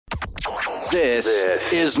This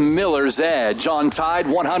is Miller's Edge on Tide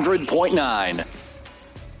 100.9.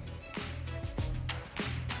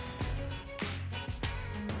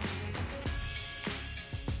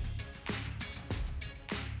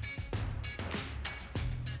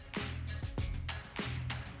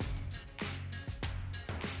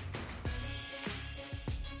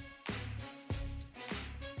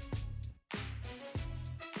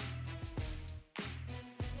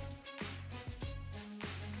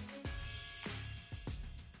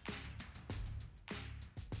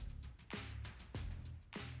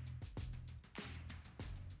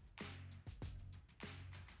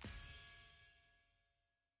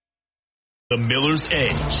 The Miller's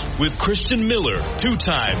Edge with Christian Miller,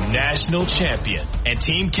 two-time national champion and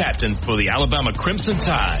team captain for the Alabama Crimson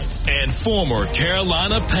Tide, and former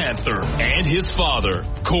Carolina Panther, and his father,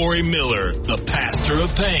 Corey Miller, the pastor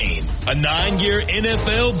of pain, a 9-year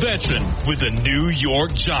NFL veteran with the New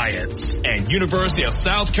York Giants and University of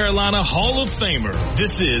South Carolina Hall of Famer.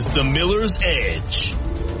 This is The Miller's Edge.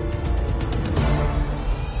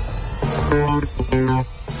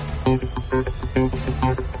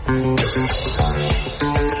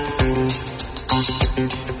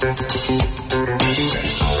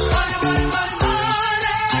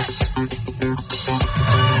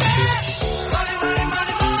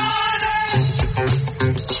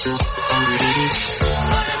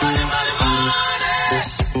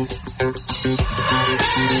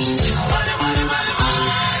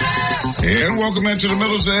 And welcome into the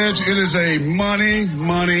Miller's Edge. It is a Money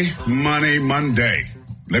Monday.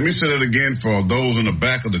 Let me say that again for those in the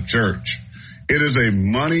back of the church. It is a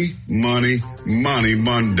Money Monday.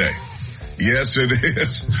 Yes, it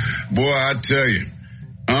is. Boy, I tell you,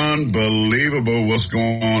 unbelievable what's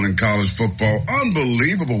going on in college football.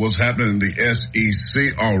 Unbelievable what's happening in the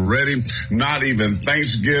SEC already. Not even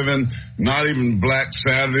Thanksgiving, not even Black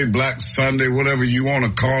Saturday, Black Sunday, whatever you want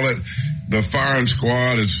to call it. The firing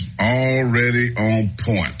squad is already on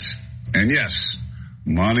point. And yes,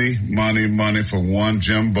 money for one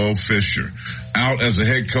Jimbo Fisher. Out as a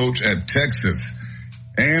head coach at Texas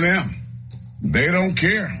A&M. They don't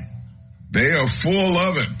care. They are full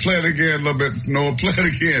of it. Play it again a little bit. Noah, play it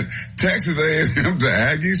again. Texas A&M to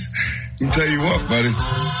Aggies. Let me tell you what, buddy.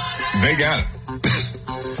 They got it.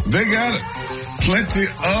 They got it. Plenty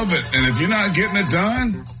of it. And if you're not getting it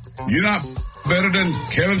done, you're not better than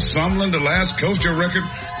Kevin Sumlin, the last coach. Your record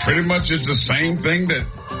pretty much is the same thing that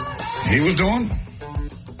he was doing.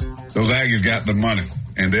 Those Aggies got the money,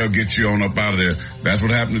 and they'll get you on up out of there. That's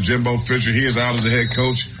what happened to Jimbo Fisher. He is out as the head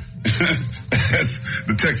coach, as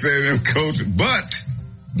the Texas A&M coach. But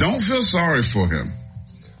don't feel sorry for him.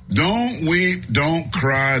 Don't weep, don't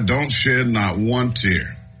cry, don't shed not one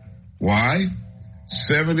tear. Why?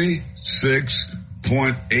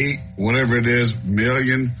 76.8, whatever it is,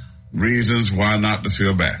 million reasons why not to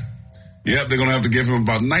feel bad. Yep, they're going to have to give him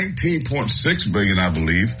about $19.6 billion, I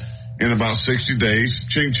believe, in about 60 days.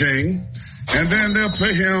 Ching, ching. And then they'll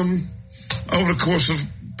pay him over the course of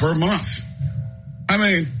per month. I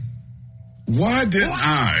mean, why didn't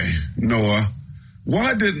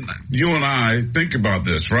you and I think about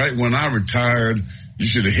this, right? When I retired, you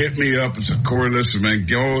should have hit me up and said, Corey, listen, man,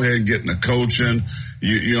 go ahead and get in the coaching.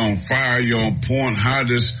 You're on fire. You're on point. Hire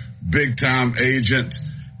this big-time agent.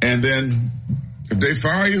 And then if they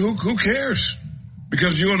fire you, who cares?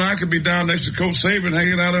 Because you and I could be down next to Coach Saban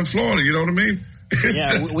hanging out in Florida. You know what I mean?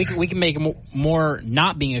 Yeah, we can make more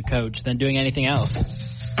not being a coach than doing anything else.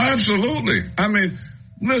 Absolutely. I mean,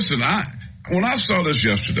 listen, when I saw this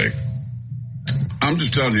yesterday, I'm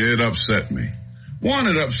just telling you, it upset me. One,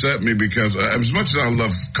 it upset me because as much as I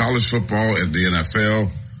love college football and the NFL,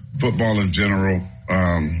 football in general,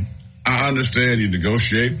 I understand you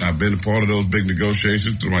negotiate, and I've been a part of those big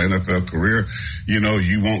negotiations through my NFL career. You know,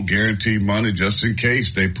 you won't guarantee money just in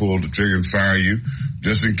case they pull the trigger and fire you,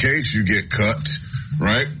 just in case you get cut,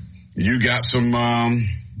 right? You got some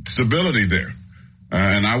stability there.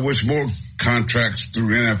 And I wish more contracts through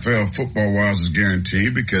NFL football-wise is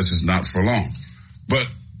guaranteed because it's not for long. But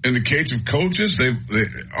in the case of coaches, they've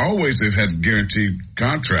had guaranteed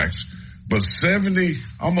contracts. But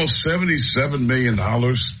almost $77 million.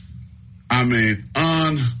 I mean,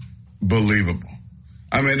 unbelievable.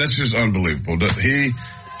 I mean, that's just unbelievable. That he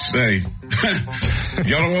say,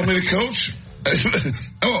 y'all don't want me to coach?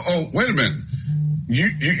 Wait a minute.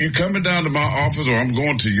 You coming down to my office, or I'm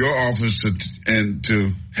going to your office to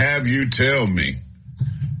have you tell me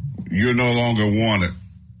you're no longer wanted.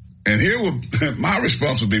 And here my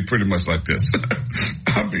response would be pretty much like this.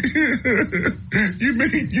 I mean, you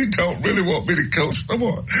mean you don't really want me to coach no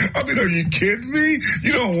more? I mean, are you kidding me?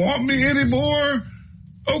 You don't want me anymore?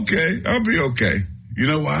 Okay, I'll be okay. You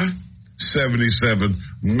know why? $77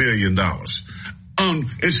 million.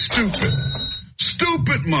 It's stupid.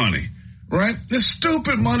 Stupid money, right? It's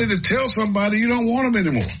stupid money to tell somebody you don't want them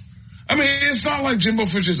anymore. I mean, it's not like Jimbo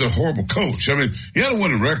Fisher's a horrible coach. I mean, he had a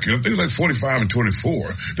winning record. I think it's like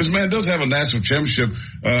 45-24. This man does have a national championship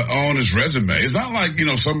on his resume. It's not like,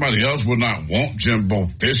 somebody else would not want Jimbo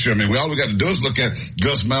Fisher. I mean, all we got to do is look at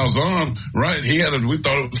Gus Malzahn, right? We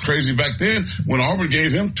thought it was crazy back then when Auburn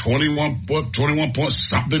gave him $21 point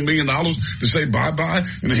something million to say bye-bye.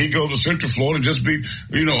 And then he goes to Central Florida and just beat,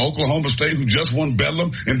 Oklahoma State, who just won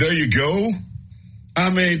Bedlam. And there you go. I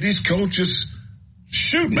mean, these coaches,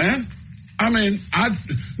 shoot, man. I mean,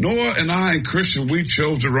 Noah and I and Christian, we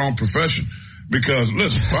chose the wrong profession. Because,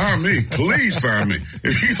 listen, fire me. Please fire me.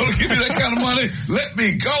 If you're going to give me that kind of money, let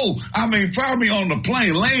me go. I mean, fire me on the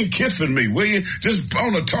plane. Lane Kiffin me, will you? Just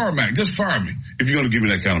on the tarmac. Just fire me if you're going to give me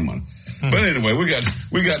that kind of money. But anyway, we got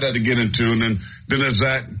that to get into. And then there's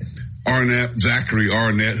Zachary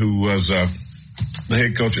Arnett, who was the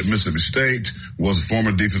head coach at Mississippi State, was a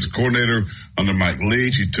former defensive coordinator under Mike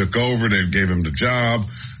Leach. He took over. They gave him the job.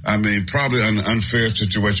 I mean, probably an unfair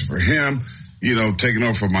situation for him, taking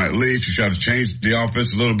over for Mike Leach. He tried to change the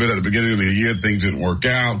offense a little bit at the beginning of the year. Things didn't work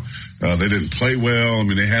out. They didn't play well. I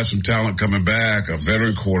mean, they had some talent coming back, a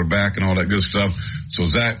veteran quarterback and all that good stuff. So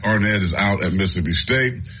Zach Arnett is out at Mississippi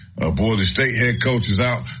State. Boise State head coach is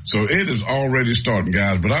out. So it is already starting,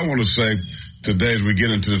 guys. But I want to say, today, as we get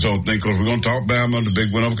into this whole thing, because we're going to talk Bama, the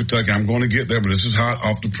big win over Kentucky. I'm going to get there, but this is hot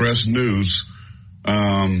off the press news.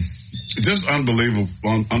 Just unbelievable,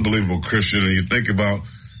 Christian. And you think about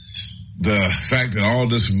the fact that all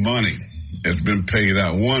this money has been paid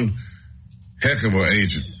out. One heck of an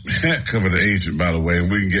agent, by the way,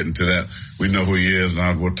 and we can get into that. We know who he is,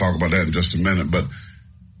 and we'll talk about that in just a minute. But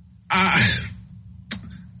I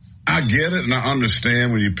get it, and I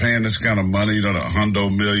understand when you're paying this kind of money, the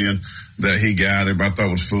 $100 million that he got. Everybody thought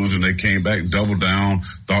it was fools, and they came back and doubled down,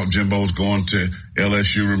 thought Jimbo was going to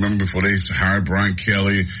LSU, remember, before they hired Brian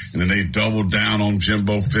Kelly, and then they doubled down on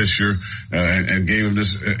Jimbo Fisher and gave him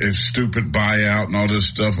this stupid buyout and all this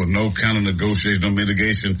stuff with no kind of negotiation, no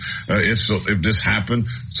mitigation if this happened.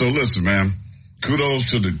 So listen, man, kudos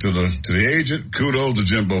to the agent, kudos to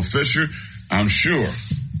Jimbo Fisher. I'm sure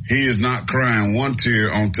he is not crying one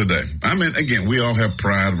tear on today. I mean, again, we all have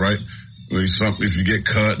pride, right? If you get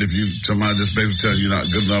cut, somebody just basically tells you you're not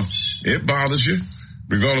good enough, it bothers you,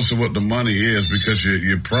 regardless of what the money is, because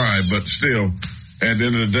your pride. But still, at the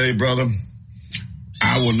end of the day, brother,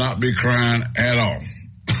 I will not be crying at all.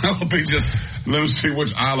 I will be let me see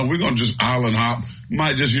which island. We're going to just island hop.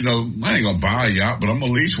 Might just, I ain't going to buy a yacht, but I'm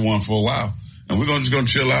going to lease one for a while. And we're just going to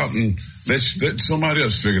chill out and let somebody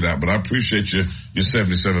else figure it out. But I appreciate your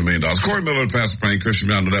 $77 million. Corey Miller, Pastor Payne, Christian,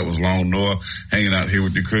 I know that was long. Noah hanging out here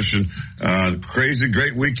with you, Christian. Crazy,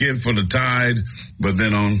 great weekend for the Tide. But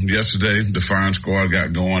then on yesterday, the firing squad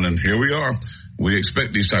got going, and here we are. We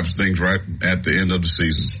expect these types of things, right, at the end of the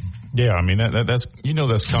season. Yeah, I mean, that's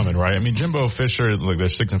that's coming, right? I mean, Jimbo Fisher, look, they're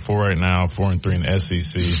 6-4 right now, 4-3 in the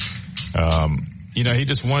SEC. He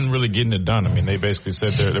just wasn't really getting it done. I mean, they basically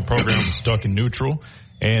said their program was stuck in neutral,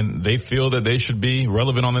 and they feel that they should be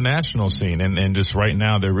relevant on the national scene. And just right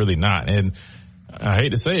now, they're really not. And I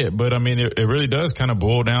hate to say it, but I mean, it really does kind of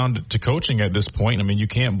boil down to coaching at this point. I mean, you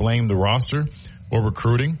can't blame the roster or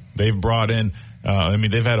recruiting. They've brought in,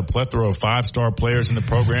 they've had a plethora of 5-star players in the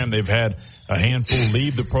program. They've had a handful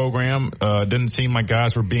leave the program. Didn't seem like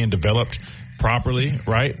guys were being developed properly,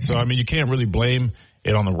 right? So, I mean, you can't really blame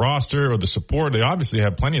it on the roster or the support. They obviously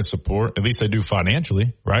have plenty of support. At least they do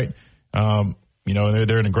financially, right?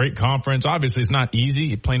 They're in a great conference. Obviously, it's not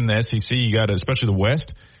easy playing in the SEC. You got to, especially the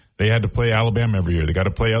West. They had to play Alabama every year. They got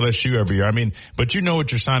to play LSU every year. I mean, but you know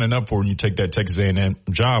what you're signing up for when you take that Texas A&M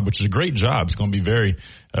job, which is a great job. It's going to be very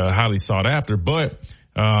highly sought after. But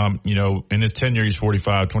in his tenure, he's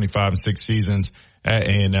 45, 25, and 6 seasons,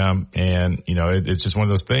 it's just one of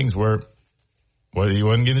those things where he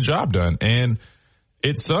wasn't getting the job done, and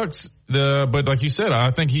it sucks. But like you said, I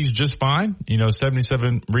think he's just fine.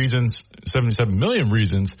 77 million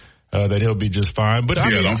reasons that he'll be just fine. But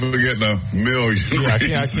don't forget the million.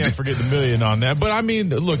 Yeah, I can't forget the million on that. But I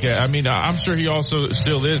mean, I'm sure he also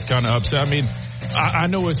still is kind of upset. I mean, I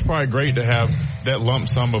know it's probably great to have that lump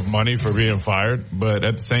sum of money for being fired, but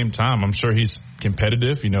at the same time, I'm sure he's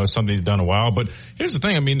competitive. It's something he's done a while. But here's the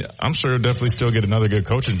thing. I mean, I'm sure he'll definitely still get another good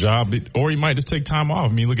coaching job, or he might just take time off.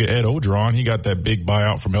 I mean, look at Ed Odron. He got that big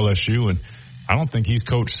buyout from LSU, and I don't think he's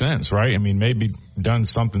coached since, right? I mean, maybe done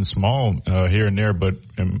something small here and there, but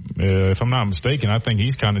if I'm not mistaken, I think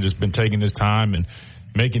he's kind of just been taking his time and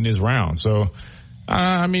making his round. So,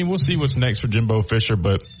 we'll see what's next for Jimbo Fisher,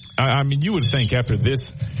 but I mean, you would think after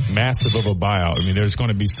this massive of a buyout, I mean, there's going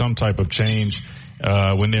to be some type of change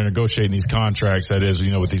when they're negotiating these contracts, that is,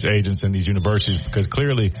 with these agents and these universities, because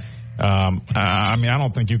clearly, I mean, I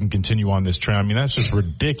don't think you can continue on this trend. I mean, that's just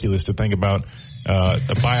ridiculous to think about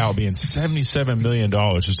a buyout being $77 million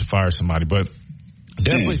just to fire somebody. But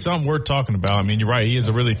definitely something worth talking about. I mean, you're right. He is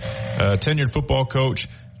a really tenured football coach.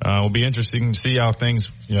 It'll be interesting to see how things,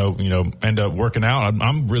 end up working out.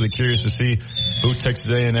 I'm really curious to see who Texas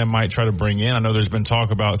A&M might try to bring in. I know there's been talk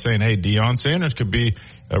about saying, hey, Deion Sanders could be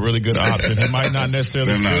a really good option. He might not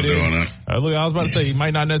necessarily fit in. Look, I was about to say he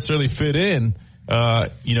might not necessarily fit in,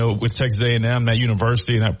 with Texas A&M, that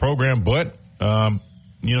university and that program. But,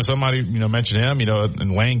 somebody, mentioned him,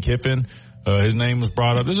 and Lane Kiffin. His name was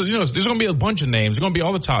brought up. There's going to be a bunch of names. There's going to be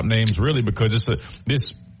all the top names, really, because this.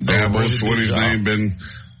 Dabo Swinney's name been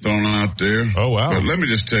thrown out there. Oh, wow. But let me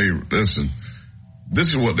just tell you, listen, this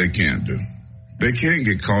is what they can't do. They can't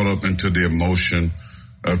get caught up into the emotion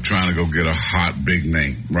of trying to go get a hot, big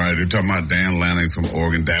name, right? They're talking about Dan Lanning from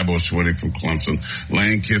Oregon, Dabo Swinney from Clemson,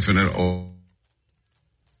 Lane Kiffin at Oregon.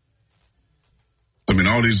 I mean,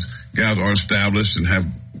 all these guys are established and have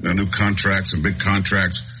new contracts and big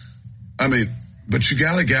contracts. I mean, but you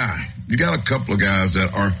got a couple of guys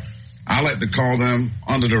that are, I like to call them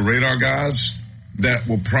under the radar guys that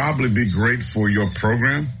will probably be great for your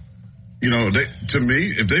program. To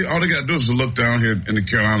me, if all they got to do is to look down here in the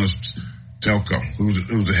Carolinas, Telco,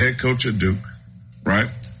 who's a head coach at Duke, right?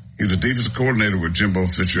 He's a defensive coordinator with Jimbo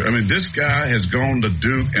Fisher. I mean, this guy has gone to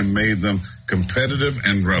Duke and made them competitive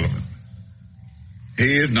and relevant.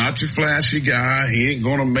 He is not your flashy guy. He ain't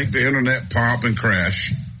going to make the internet pop and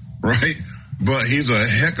crash, right? But he's a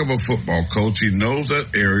heck of a football coach. He knows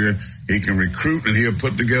that area. He can recruit, and he'll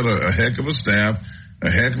put together a heck of a staff, a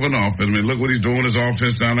heck of an offense. I mean, look what he's doing his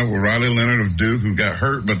offense down there with Riley Leonard of Duke, who got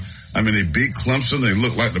hurt. But, I mean, they beat Clemson. They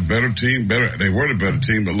look like the better team. They were the better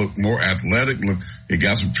team, but look more athletic. Look, he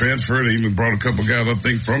got some transfer. They even brought a couple guys, I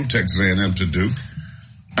think, from Texas A&M to Duke.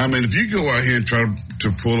 I mean, if you go out here and try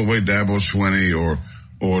to pull away Dabo Swinney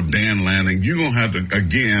or Dan Lanning, you're going to have to,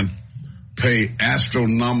 again, pay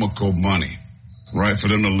astronomical money, right, for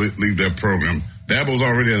them to leave their program. Dabo's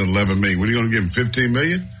already at $11 million. What are you going to give him, $15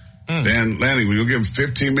 million? Dan Lanning, we're going to give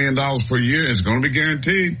him $15 million per year. It's going to be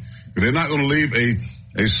guaranteed. But they're not going to leave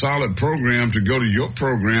a solid program to go to your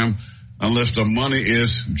program unless the money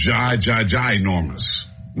is enormous,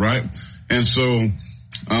 right? And so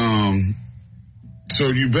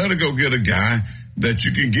you better go get a guy that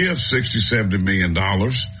you can give $60, $70 million,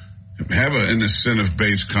 have an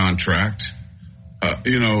incentive-based contract.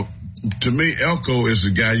 To me, Elko is the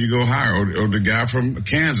guy you go hire, or the guy from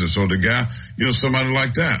Kansas, or the guy, somebody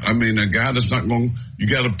like that. I mean, a guy that's not going, you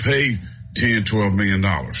got to pay $10, $12 million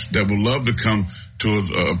that would love to come to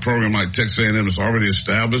a program like Texas A&M that's already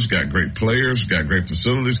established, got great players, got great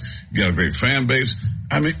facilities, got a great fan base.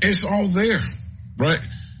 I mean, it's all there, right?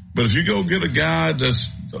 But if you go get a guy that's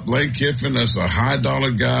Lane Kiffin, that's a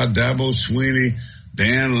high-dollar guy, Dabo Swinney,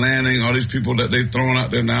 Dan Lanning, all these people that they're throwing out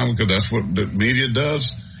there now because that's what the media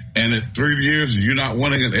does, and in 3 years you're not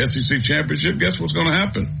winning an SEC championship, guess what's going to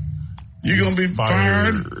happen? You're going to be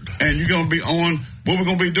fired, and you're going to be on, what we're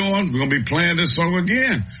going to be doing? We're going to be playing this song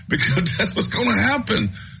again, because that's what's going to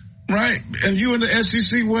happen, right? And you in the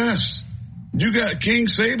SEC West. You got King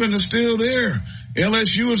Saban is still there.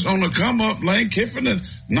 LSU is on the come up. Lane Kiffin is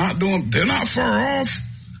they're not far off.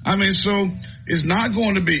 I mean, so it's not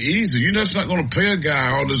going to be easy. You're just not going to pay a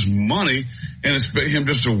guy all this money and expect him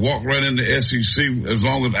just to walk right into SEC as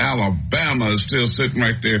long as Alabama is still sitting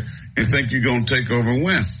right there and think you're going to take over and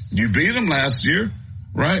win. You beat them last year,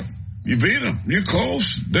 right? You beat them. You're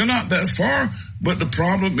close. They're not that far. But the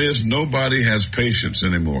problem is nobody has patience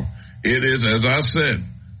anymore. It is, as I said,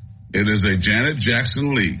 it is a Janet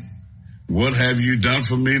Jackson league. What have you done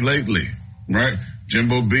for me lately? Right?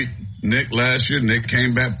 Jimbo beat Nick last year. Nick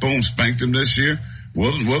came back, boom, spanked him this year.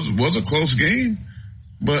 Was a close game,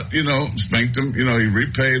 but spanked him. He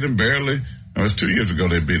repaid him barely. It was 2 years ago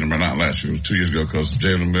they beat him, or not last year. It was 2 years ago because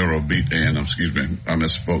Jalen Milroe beat A&M. Excuse me, I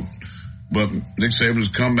misspoke. But Nick Saban has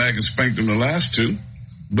come back and spanked him the last two.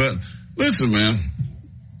 But listen, man,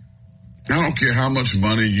 I don't care how much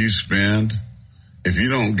money you spend. If you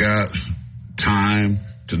don't got time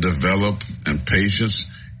to develop and patience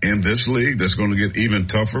in this league that's going to get even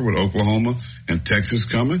tougher with Oklahoma and Texas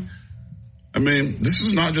coming, I mean, this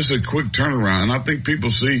is not just a quick turnaround. And I think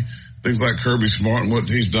people see things like Kirby Smart and what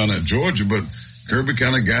he's done at Georgia, but Kirby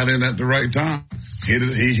kind of got in at the right time.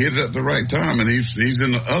 He hit it at the right time, and he's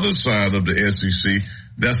in the other side of the SEC.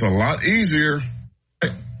 That's a lot easier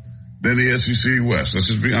than the SEC West. Let's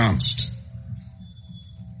just be honest.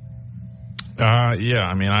 Yeah,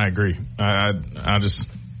 I mean, I agree. I just,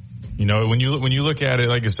 you know, when you look at it,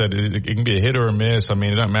 like I said, it can be a hit or a miss. I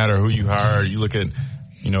mean, it doesn't matter who you hire. You look at,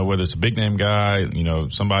 you know, whether it's a big name guy, you know,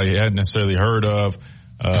 somebody you hadn't necessarily heard of,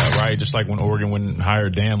 right? Just like when Oregon went and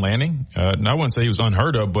hired Dan Lanning. And I wouldn't say he was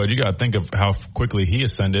unheard of, but you got to think of how quickly he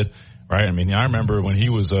ascended, right? I mean, I remember when he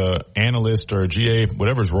was a analyst or a GA,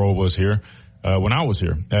 whatever his role was here, when I was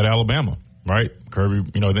here at Alabama, right?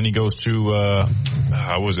 Kirby, you know, then he goes to,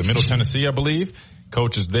 was it Middle Tennessee, I believe,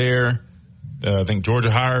 coaches there. I think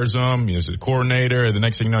Georgia hires him. He's a coordinator. The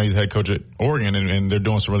next thing you know, he's head coach at Oregon, and they're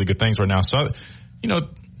doing some really good things right now. So, you know,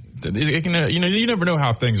 it can, you know, you never know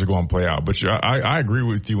how things are going to play out. But I agree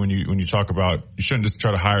with you when you talk about you shouldn't just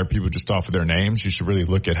try to hire people just off of their names. You should really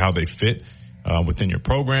look at how they fit within your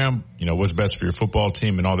program. You know, what's best for your football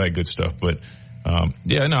team and all that good stuff. But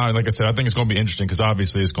yeah, no, like I said, I think it's going to be interesting because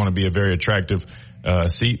obviously it's going to be a very attractive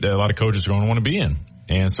seat that a lot of coaches are going to want to be in.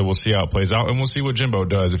 And so we'll see how it plays out, and we'll see what Jimbo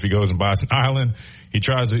does. If he goes and buys an island, he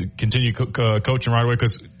tries to continue coaching right away.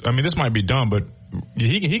 Because I mean, this might be dumb, but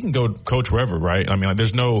he can go coach wherever, right? I mean, like,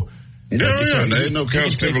 there's no there's no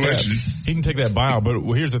couch stipulation. He can take that buyout. But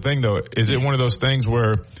here's the thing, though: is it one of those things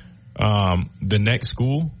where the next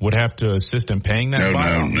school would have to assist in paying that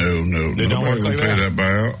buyout? No. They don't want to pay that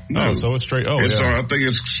buyout. No, so it's straight. I think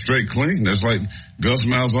it's straight clean. That's like Gus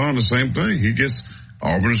Malzahn, the same thing. He gets.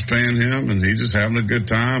 Auburn's paying him, and he's just having a good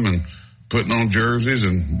time and putting on jerseys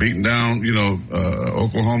and beating down, you know,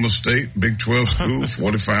 Oklahoma State, Big 12 school,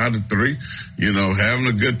 45-3, you know, having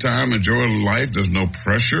a good time, enjoying life. There's no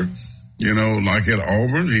pressure, you know, like at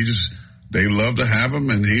Auburn. They love to have him,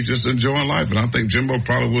 and he's just enjoying life. And I think Jimbo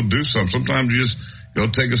probably will do something. Sometimes you just go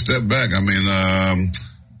take a step back. I mean,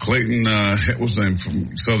 Clayton, what's his name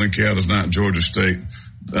from Southern Cal is not Georgia State.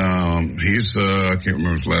 He's, I can't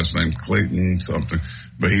remember his last name, Clayton something,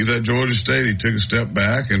 but he's at Georgia State. He took a step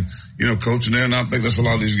back and, you know, coaching there, and I think that's what a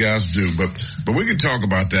lot of these guys do. But we can talk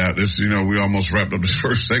about that. This, you know, we almost wrapped up this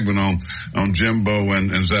first segment on Jimbo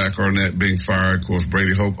and Zach Arnett being fired. Of course,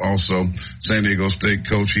 Brady Hoke also, San Diego State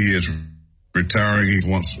coach. He is retiring. He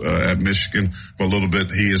once at Michigan for a little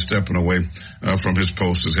bit. He is stepping away from his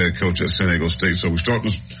post as head coach at San Diego State. So we're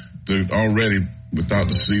starting to already, without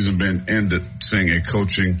the season being ended, seeing a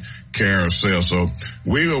coaching carousel. So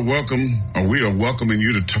we are welcoming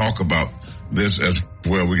you to talk about this as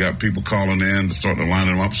well. We got people calling in to start to line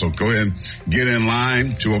them up. So go ahead and get in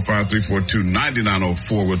line.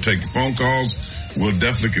 205-342-9904. We'll take your phone calls. We'll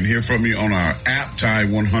definitely can hear from you on our app, Tide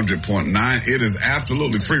 100.9. It is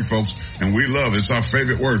absolutely free, folks, and we love it. It's our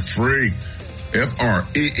favorite word, free.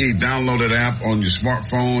 F-R-E-E. Download that app on your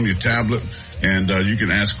smartphone, your tablet, and you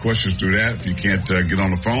can ask questions through that. If you can't get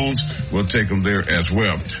on the phones, we'll take them there as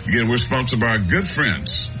well. Again, we're sponsored by our good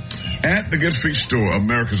friends at the Good Feet Store,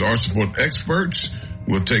 America's Arch Support experts.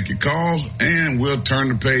 We'll take your calls, and we'll turn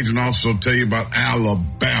the page and also tell you about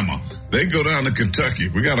Alabama. They go down to Kentucky.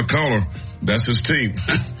 We got a caller. That's his team.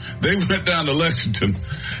 They went down to Lexington,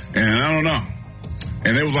 and I don't know.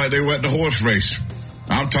 And it was like they were at the horse race.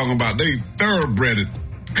 I'm talking about they thoroughbred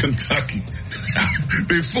Kentucky.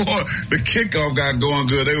 Before the kickoff got going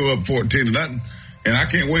good, they were up 14-0. And I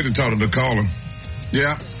can't wait to talk to the caller.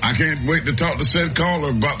 Yeah, I can't wait to talk to said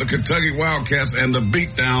caller about the Kentucky Wildcats and the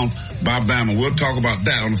beatdown by Bama. We'll talk about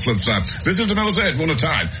that on the flip side. This is the Miller's Edge on the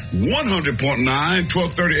Tide. 100.9,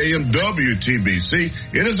 1230 AM WTBC.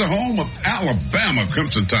 It is the home of Alabama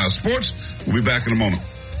Crimson Tide Sports. We'll be back in a moment.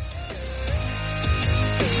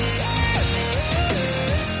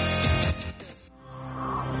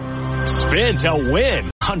 Spin to win.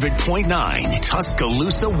 100.9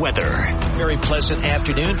 Tuscaloosa weather. Very pleasant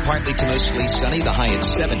afternoon, partly to mostly sunny, the high at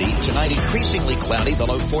 70. Tonight, increasingly cloudy, the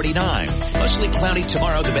low 49. Mostly cloudy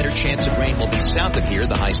tomorrow, the better chance of rain will be south of here,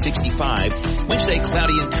 the high 65. Wednesday,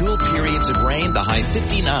 cloudy and cool, periods of rain, the high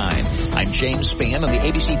 59. I'm James Spann on the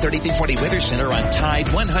ABC 3340 Weather Center on Tide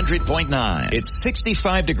 100.9. It's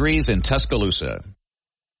 65 degrees in Tuscaloosa.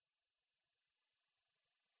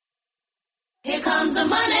 Here comes the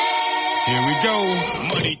money. Here we go.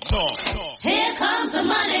 Money talk. Here comes the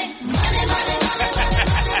money. Money, money, money.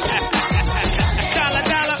 Dollar,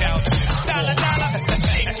 dollar. Dollar, dollar.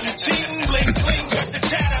 Ching, bling, bling, with the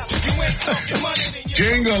chatter. You ain't talking money.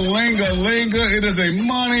 Jingle-linga-linga. It is a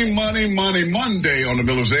money Monday on the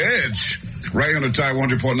Miller's Edge. Right on the Tide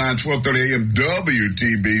 100.9, 1230 AM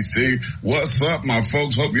WTBC. What's up, my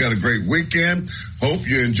folks? Hope you had a great weekend. Hope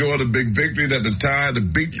you enjoyed the big victory that the Tide, the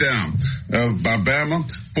beatdown by Bama,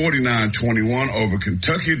 49-21 over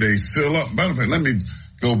Kentucky. They seal up. By the way, let me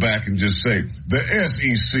go back and just say the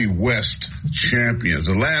SEC West champions.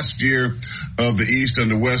 The last year of the East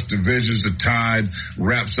and the West divisions, the Tide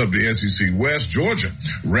wraps up the SEC West. Georgia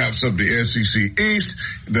wraps up the SEC East.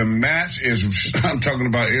 The match is, I'm talking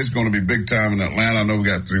about, it's going to be big time in Atlanta. I know we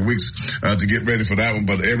got 3 weeks to get ready for that one,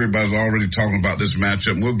 but everybody's already talking about this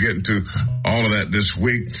matchup. We'll get into all of that this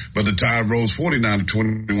week. But the Tide rose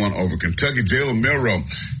 49-21 over Kentucky. Jalen Milroe,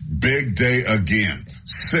 big day again.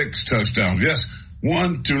 6 touchdowns. Yes.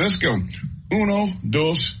 1, 2, let's go. 1,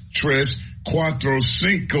 2, 3, 4, 5,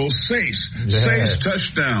 6. 6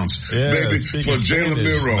 touchdowns, baby, for Jalen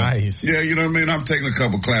Milroe. Nice. Yeah, you know what I mean? I'm taking a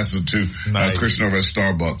couple classes or two, Christian, over at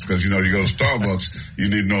Starbucks, because, you know, you go to Starbucks, you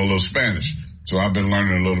need to know a little Spanish. So I've been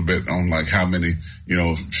learning a little bit on, like, how many, you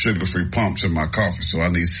know, sugar-free pumps in my coffee. So I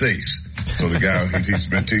need 6. So the guy, he's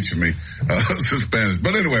been teaching me Spanish.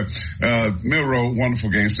 But anyway, Milroe,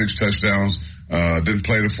 wonderful game, 6 touchdowns. Didn't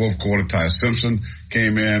play the fourth quarter. Ty Simpson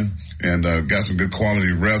came in and got some good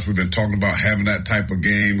quality reps. We've been talking about having that type of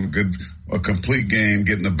game, a complete game,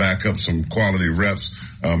 getting to back up some quality reps.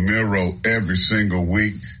 Milroe every single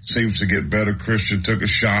week seems to get better. Christian took a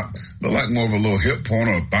shot, looked like more of a little hip point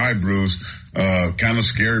or a thigh bruise. Kind of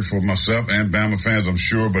scary for myself and Bama fans, I'm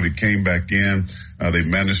sure, but he came back in. They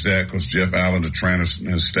managed that because Jeff Allen, the trainer,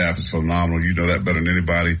 and his staff is phenomenal. You know that better than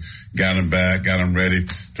anybody. Got him back, got him ready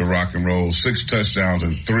to rock and roll. 6 touchdowns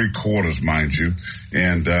in 3 quarters, mind you.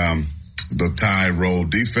 And the Tide roll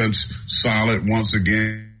defense solid once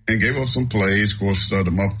again and gave up some plays. Of course,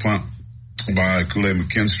 the muff punt by Kool-Aid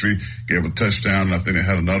McKinstry gave a touchdown. I think they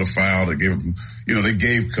had another foul that gave them, you know, they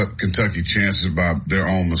gave Kentucky chances by their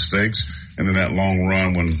own mistakes. And then that long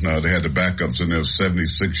run when they had the backups and there was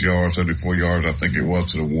 76 yards, 74 yards, I think it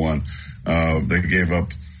was, to the 1. They gave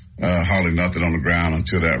up hardly nothing on the ground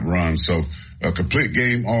until that run. So a complete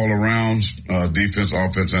game all around, defense,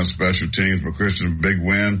 offense, and special teams. But Christian, big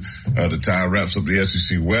win. The Tide wraps up the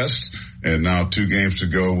SEC West. And now 2 games to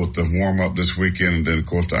go with the warm-up this weekend, and then, of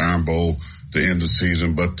course, the Iron Bowl to end the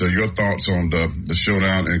season. But your thoughts on the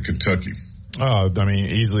showdown in Kentucky? I mean,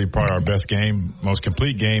 easily probably our best game, most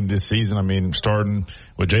complete game this season. I mean, starting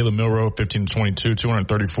with Jalen Milroe, 15-22,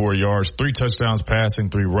 234 yards, 3 touchdowns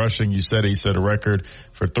passing, 3 rushing. You said he set a record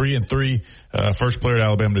for 3-3. First player at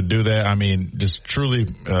Alabama to do that. I mean, just truly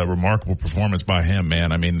remarkable performance by him,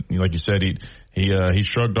 man. I mean, like you said, he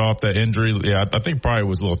shrugged off that injury. Yeah, I think probably it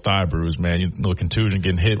was a little thigh bruise, man. A little contusion,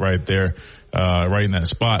 getting hit right there, right in that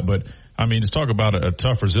spot. But I mean, just talk about a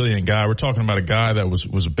tough, resilient guy. We're talking about a guy that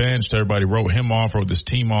was benched. Everybody wrote him off, wrote this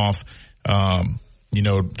team off. You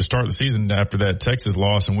know, to start the season after that Texas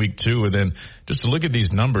loss in week 2, and then just to look at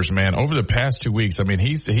these numbers, man, over the past 2 weeks, I mean,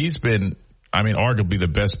 he's been, I mean, arguably the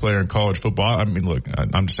best player in college football. I mean, look,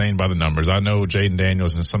 I'm just saying by the numbers. I know Jaden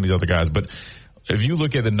Daniels and some of these other guys, but if you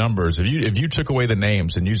look at the numbers, if you took away the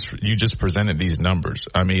names and you just presented these numbers,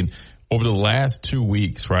 I mean, over the last 2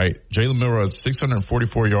 weeks, right, Jalen Milroe has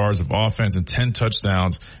 644 yards of offense and 10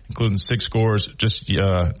 touchdowns, including 6 scores just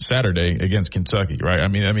Saturday against Kentucky, right? I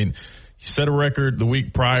mean, he set a record the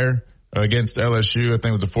week prior against LSU. I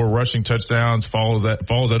think with the 4 rushing touchdowns, follows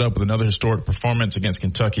that up with another historic performance against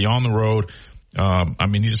Kentucky on the road. I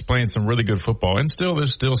mean, he's just playing some really good football. And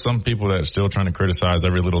there's still some people that are still trying to criticize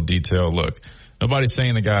every little detail. Look, nobody's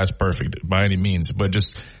saying the guy's perfect by any means, but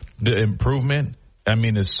just the improvement, I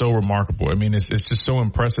mean, is so remarkable. I mean, it's just so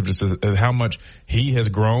impressive just as how much he has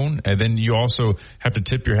grown. And then you also have to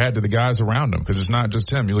tip your hat to the guys around him, because it's not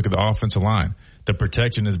just him. You look at the offensive line. The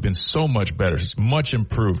protection has been so much better. It's much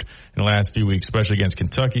improved in the last few weeks, especially against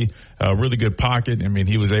Kentucky. Really good pocket. I mean,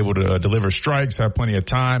 he was able to deliver strikes, have plenty of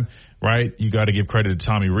time, right? You got to give credit to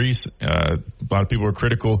Tommy Rees. A lot of people were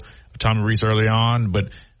critical of Tommy Rees early on, but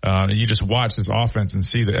you just watch this offense and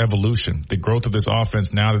see the evolution, the growth of this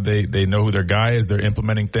offense. Now that they know who their guy is, they're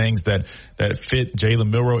implementing things that fit Jalen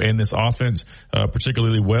Milroe in this offense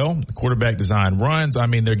particularly well. The quarterback design runs. I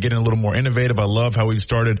mean, they're getting a little more innovative. I love how we've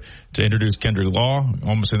started to introduce Kendrick Law,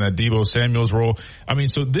 almost in that Deebo Samuel's role. I mean,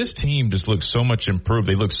 so this team just looks so much improved.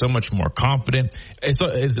 They look so much more confident.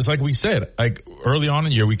 It's like we said, like early on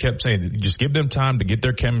in the year, we kept saying, just give them time to get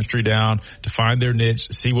their chemistry down, to find their niche,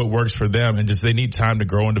 see what works for them, and just they need time to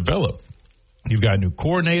grow and develop. You've got new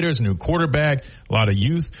coordinators, new quarterback, a lot of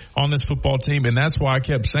youth on this football team, and that's why I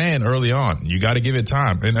kept saying early on, you got to give it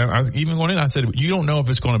time. And I even went in, I said, you don't know if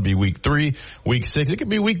it's going to be week 3, week 6, it could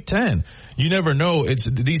be week 10. You never know.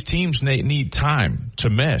 These teams need time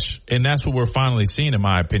to mesh, and that's what we're finally seeing, in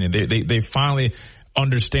my opinion. They finally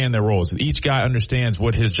understand their roles. Each guy understands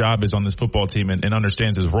what his job is on this football team and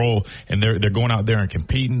understands his role, and they're going out there and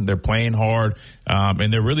competing. They're playing hard,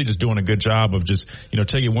 and they're really just doing a good job of just,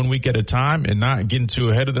 taking it 1 week at a time and not getting too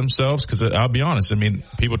ahead of themselves. Because I'll be honest, I mean,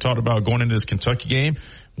 people talked about going into this Kentucky game.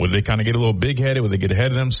 Would they kind of get a little big-headed? Would they get ahead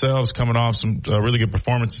of themselves coming off some really good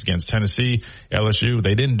performances against Tennessee, LSU?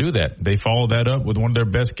 They didn't do that. They followed that up with one of their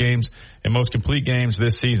best games and most complete games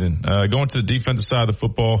this season. Going to the defensive side of the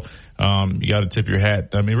football, you got to tip your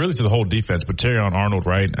hat. I mean, really to the whole defense, but Terrion Arnold,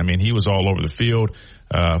 right? I mean, he was all over the field.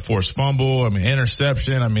 Forced fumble,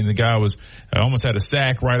 interception. The guy was almost had a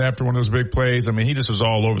sack right after one of those big plays. He just was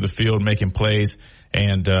all over the field making plays.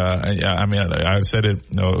 And, I said it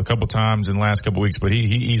a couple times in the last couple weeks, but he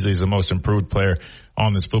easily is the most improved player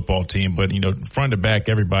on this football team. But, front to back,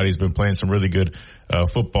 everybody's been playing some really good,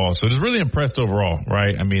 football. So just really impressed overall,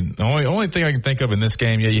 right? The only thing I can think of in this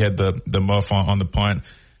game, you had the muff on the punt.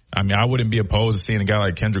 I wouldn't be opposed to seeing a guy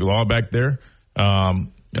like Kendrick Law back there,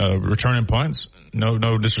 returning punts.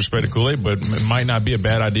 No disrespect to Kool-Aid, but it might not be a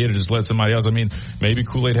bad idea to just let somebody else. Maybe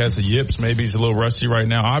Kool-Aid has the yips. Maybe he's a little rusty right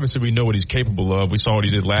now. Obviously, we know what he's capable of. We saw what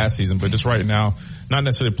he did last season, but just right now, not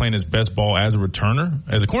necessarily playing his best ball as a returner.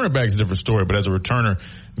 As a cornerback is a different story, but as a returner,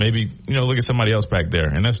 maybe, look at somebody else back there.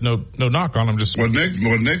 And that's no knock on him.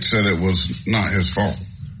 Nick said it was not his fault.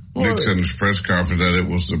 Nick said in his press conference that it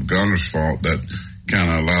was the gunner's fault that kind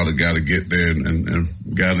of allowed the guy to get there and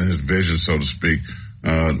got in his vision, so to speak,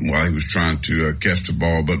 while he was trying to catch the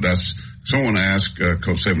ball. But someone asked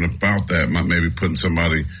Coach Saban about that, maybe putting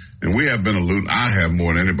somebody, and we have been I have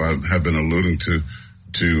more than anybody have been alluding to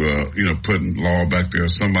putting Law back there or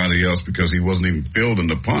somebody else because he wasn't even fielding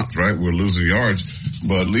the punts, right? We're losing yards,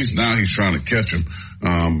 but at least now he's trying to catch them.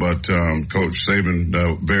 But Coach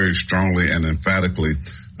Saban very strongly and emphatically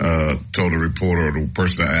told a reporter or the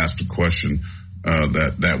person that asked the question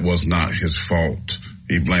that was not his fault.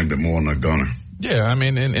 He blamed it more on the gunner. Yeah,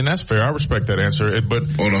 and that's fair. I respect that answer. Or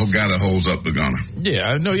the guy that holds up the gunner.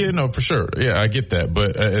 Yeah, no, for sure. Yeah, I get that.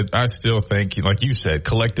 But I still think, like you said,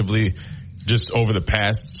 collectively, just over the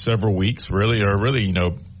past several weeks, really,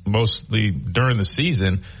 mostly during the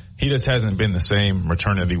season, he just hasn't been the same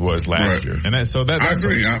returner that he was last year. And I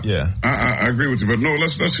agree. I agree with you. But no,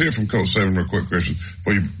 let's hear from Coach Saban real quick, Christian,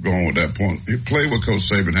 before you go on with that point. Play what Coach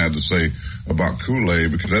Saban had to say about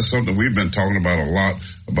Kool-Aid, because that's something we've been talking about a lot,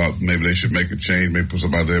 about maybe they should make a change, maybe put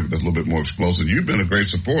somebody there that's a little bit more explosive. You've been a great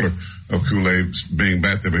supporter of Kool-Aid being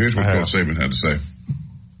back there, but here's what Coach Saban had to say.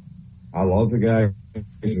 I love the guy.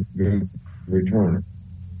 He's a good returner.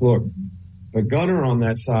 Look, the gunner on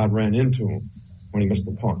that side ran into him when he missed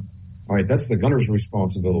the punt. All right, that's the gunner's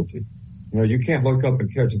responsibility. You can't look up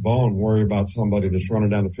and catch a ball and worry about somebody that's running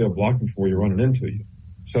down the field blocking for you, running into you.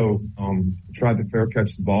 So, tried to fair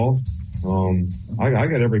catch the balls. I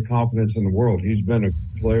got every confidence in the world. He's been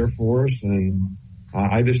a player for us, and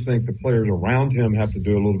I just think the players around him have to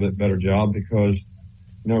do a little bit better job because,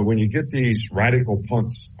 when you get these radical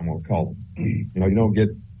punts, I'm going to call them, you don't get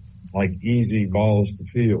like easy balls to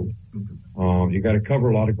field. You got to cover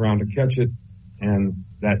a lot of ground to catch it, and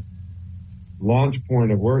that launch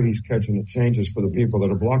point of where he's catching it changes for the people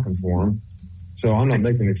that are blocking for him. So I'm not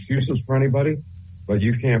making excuses for anybody, but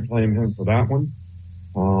you can't blame him for that one,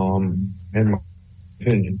 in my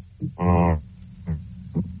opinion.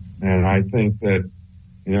 And I think that,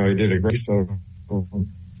 he did a great job,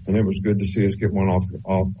 and it was good to see us get one off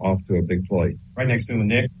to a big play. Right next to him,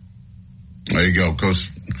 Nick. There you go, Coach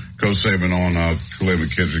Saban on Kool-Aid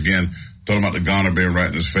McKissick again, talking about the gunner being right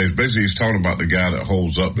in his face. Basically, he's talking about the guy that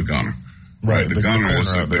holds up the gunner. Right, the gunner is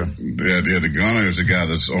the gunner is the guy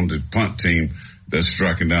that's on the punt team that's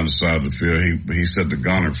striking down the side of the field. He said the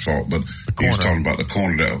gunner's fault, but he's talking about the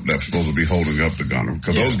corner that's supposed to be holding up the gunner.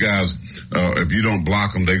 Because those guys, if you don't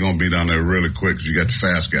block them, they're going to be down there really quick because you got the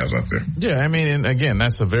fast guys out there. Yeah, and again,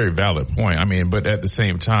 that's a very valid point. But at the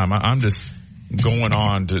same time, I'm just going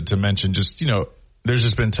on to mention just, there's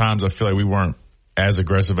just been times I feel like we weren't as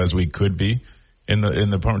aggressive as we could be in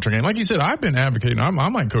the punt return game. Like you said, I've been advocating. I'm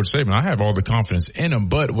like Coach Saban. I have all the confidence in him.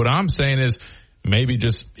 But what I'm saying is maybe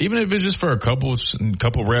just, even if it's just for a couple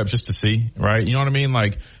reps just to see, right? You know what I mean?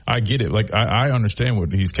 Like, I get it. Like, I understand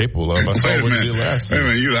what he's capable of. I saw what he did last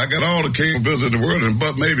season. I got all the capabilities in the world,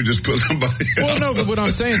 but maybe just put somebody else. Well, no, but what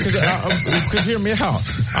I'm saying, because hear me out.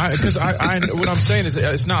 What I'm saying is,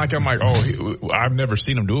 it's not like I'm like, I've never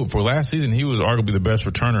seen him do it before. Last season, he was arguably the best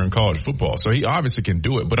returner in college football. So he obviously can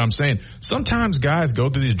do it. But I'm saying, sometimes guys go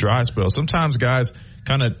through these dry spells. Sometimes guys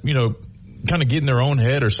kind of get in their own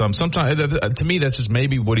head or something. Sometimes, to me, that's just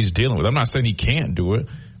maybe what he's dealing with. I'm not saying he can't do it,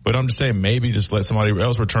 but I'm just saying maybe just let somebody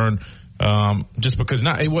else return Just because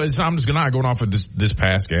I'm just not going off of this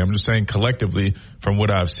past game. I'm just saying collectively from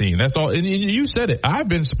what I've seen. That's all. And you said it. I've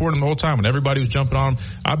been supporting him the whole time. When everybody was jumping on him,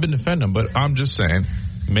 I've been defending him. But I'm just saying,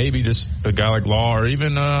 maybe just a guy like Law or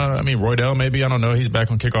even, Roydell, maybe. I don't know. He's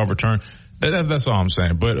back on kickoff return. That's all I'm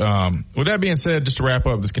saying. But with that being said, just to wrap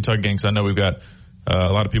up this Kentucky game, because I know we've got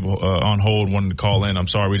a lot of people on hold wanting to call in. I'm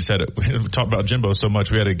sorry. We talked about Jimbo so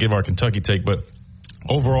much. We had to give our Kentucky take. But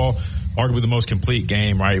overall, arguably the most complete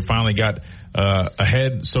game, right? Finally got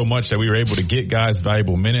ahead so much that we were able to get guys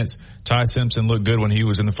valuable minutes. Ty Simpson looked good when he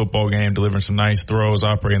was in the football game, delivering some nice throws,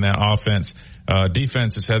 operating that offense.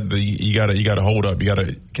 Defense has had you gotta hold up. You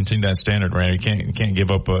gotta continue that standard, right? You can't give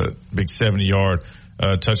up a big 70-yard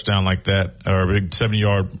touchdown like that, or a big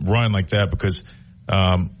 70-yard run like that, because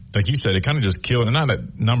like you said, it kind of just killed. And not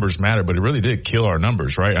that numbers matter, but it really did kill our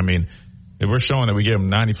numbers, right? I mean, if we're showing that we gave them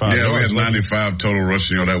 95 yards. Yeah, we had 95 total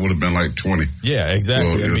rushing yards. That would have been like 20. Yeah,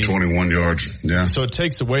 exactly. Well, 21 yards. Yeah. So it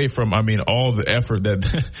takes away from, all the effort that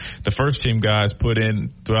the first team guys put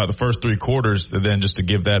in throughout the first three quarters, and then just to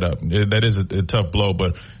give that up. That is a tough blow.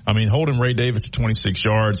 But, holding Ray Davis to 26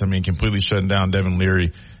 yards, completely shutting down Devin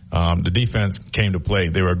Leary. The defense came to play.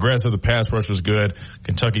 They were aggressive. The pass rush was good.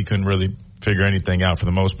 Kentucky couldn't really figure anything out for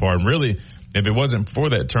the most part. And really, if it wasn't for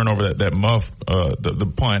that turnover, that muff,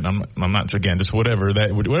 the punt, I'm not, again, just whatever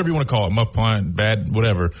you want to call it, muff punt, bad,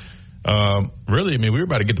 whatever. Really, we were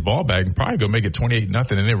about to get the ball back and probably go make it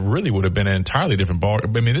 28-0, and it really would have been an entirely different ball.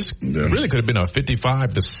 This really could have been a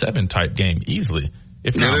 55-7 type game easily.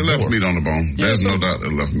 If not they left more. meat on the bone. There's no doubt they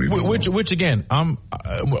left meat on the bone. Which again,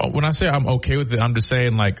 when I say I'm okay with it, I'm just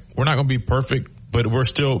saying, we're not going to be perfect, but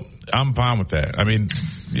I'm fine with that. Only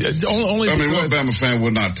what Bama fan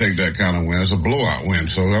would not take that kind of win? It's a blowout win,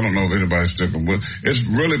 so I don't know if anybody's sticking with. It's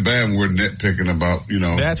really bad when we're nitpicking about,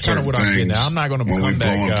 that's kind of what I'm getting at. I'm not going to become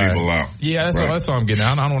that guy. People out. Yeah, that's all I'm getting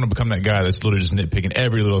at. I don't want to become that guy that's literally just nitpicking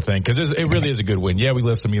every little thing, because it really is a good win. Yeah, we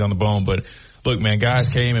left some meat on the bone, but look, man, guys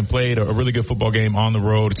came and played a really good football game on the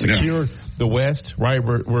road, secured the West, right?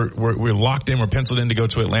 We're locked in, we're penciled in to go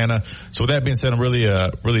to Atlanta. So with that being said, I'm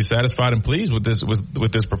really satisfied and pleased with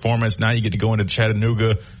this performance. Now you get to go into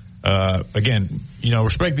Chattanooga. Again,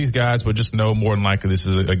 respect these guys, but just know more than likely this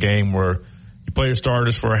is a game where you play your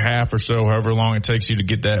starters for a half or so, however long it takes you to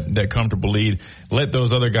get that comfortable lead. Let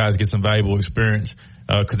those other guys get some valuable experience,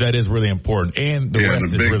 because that is really important. And the rest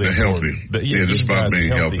is really important. Just about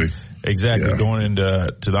being healthy. Exactly, going into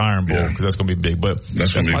the Iron Bowl, because that's going to be big. But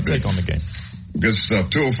that's my take on the game. Good stuff.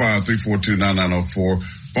 205-342-9904.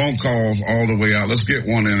 Phone calls all the way out. Let's get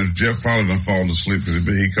one in. Jeff probably done fallen asleep,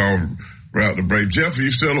 but he called right out the break. Jeff, are you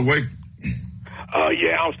still awake?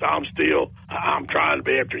 Yeah, I'm trying to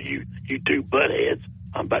be after you two buttheads.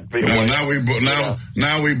 I'm about to be now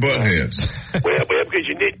we butt heads. well, because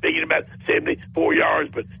you nitpicking about 74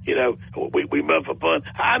 yards, but we muff for fun.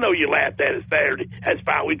 I know you laughed at it Saturday. That's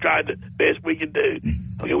fine. We tried the best we could do.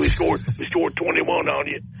 Okay, we scored 21 on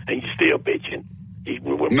you, and you're still pitching. We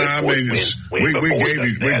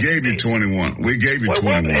gave you 21. We gave you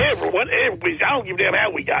 21. Whatever. I don't give a damn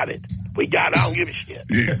how we got it. I don't give a shit.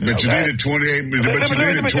 Yeah, but you needed 28. But you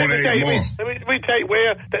needed 28 more. Let me tell you.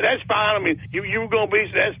 Well, that's fine. You were going to be.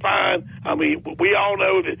 So that's fine. We all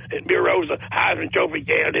know that Miro's a Heisman Trophy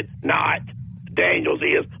candidate. Not Daniels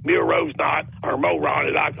is. Miro's not, or Moron,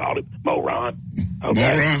 as I call him, Moron.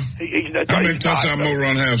 Okay? Moron. How many touchdowns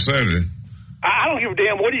Moron have Saturday? I don't give a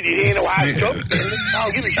damn what he did. He ain't no Heisman Trophy candidate. I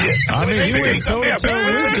don't give a shit. He went toe-to-toe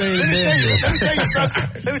with Daniels.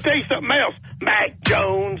 Let me tell you something else. Mac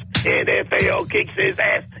Jones, NFL kicks his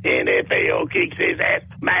ass. NFL kicks his ass.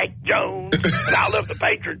 Mac Jones. And I love the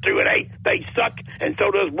Patriots 2-8. They suck, and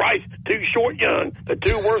so does Bryce. Too short, young. The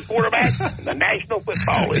two worst quarterbacks in the National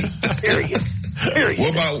Football League. Period.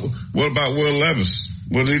 What about Will Levis?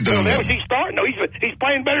 What he doing? Will Levis, he's starting. No, he's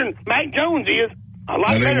playing better than Mac Jones is. A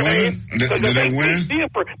lot better, man. Did they win?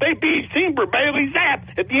 They beat him for Bailey Zapp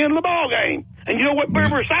at the end of the ball game. And you know what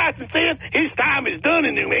Barbara Sison said? His time is done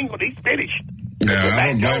in New England. He's finished. Yeah,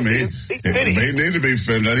 I don't blame him. He need to be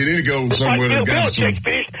finished. He need to go somewhere to get some.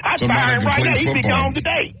 Finished. I'd fire him right now. He'd be gone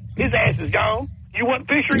today. His ass is gone. You want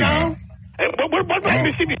Fisher gone? What about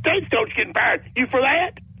Mississippi State's coach getting fired? You for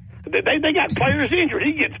that? They got players injured.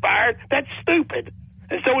 He gets fired. That's stupid.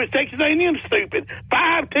 And so is Texas A&M stupid.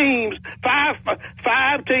 Five teams I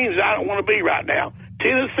don't want to be right now.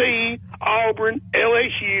 Tennessee, Auburn,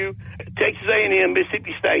 LSU, Texas A&M,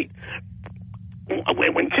 Mississippi State.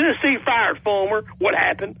 When Tennessee fired Fulmer, what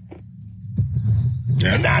happened?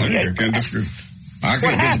 Yeah, I can't disagree. I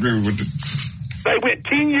can't disagree with you. They went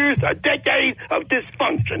 10 years, a decade of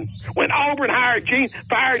dysfunction. When Auburn fired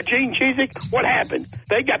Gene Chizik, what happened?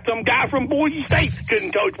 They got some guy from Boise State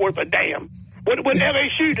couldn't coach worth a damn. What did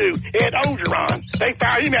LSU do? Ed Ogeron. They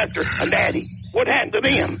fired him after a natty. What happened to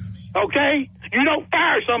them? Okay? You don't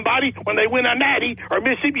fire somebody when they win a natty or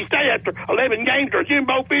Mississippi State after 11 games or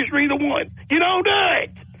Jimbo Fisher either one. You don't do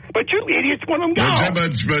it. But you idiots want them gone.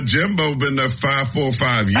 But Jimbo been there 5 years. I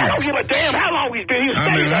don't give a damn how long he's been here.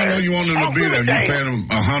 I mean, how long you want him to be there? You paying him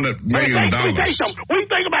 $100 million. Let me tell you something. What do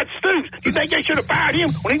you think about Stoops? You think they should have fired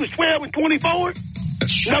him when he was 12 and 24?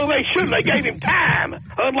 No, they shouldn't. They gave him time.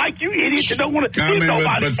 Unlike you idiots that don't want to give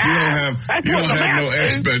nobody time. You don't have no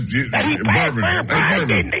expectation.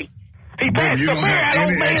 He passed you the don't fair, have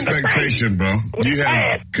any expectation, bro. You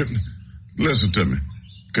have. Listen to me.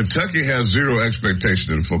 Kentucky has zero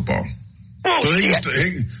expectation in football. So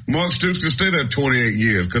Mark Stoops can stay there 28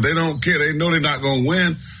 years because they don't care. They know they're not going to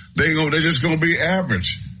win. They're just going to be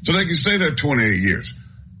average. So they can stay there 28 years.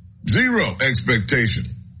 Zero expectation.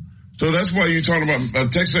 So that's why you're talking about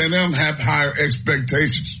Texas A&M have higher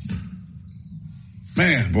expectations.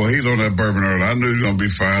 Man, boy, he's on that bourbon early. I knew he was going to be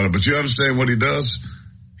fired up. But you understand what he does?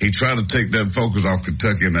 He tried to take that focus off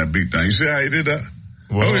Kentucky in that beatdown. You see how he did that?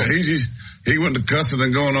 Well, he went to cussing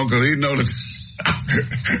and going on because he know that.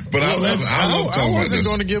 But I love I wasn't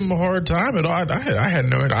going to give him a hard time at all. I had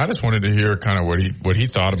no. I just wanted to hear kind of what he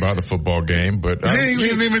thought about the football game. But he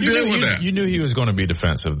didn't even deal with that. You knew he was going to be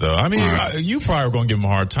defensive, though. I mean, you probably were going to give him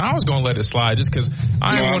a hard time. I was going to let it slide just because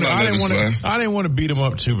I didn't want to beat him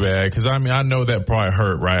up too bad because I mean I know that probably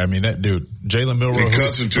hurt, right? I mean that dude Jalen Milroe. He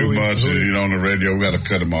cussing too much, and on the radio, we got to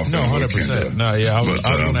cut him off. No, 100%. No, yeah, I was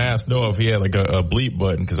going to ask Noah if he had like a bleep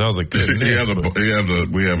button because I was like, we have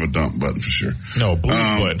a dump button for sure. No, bleep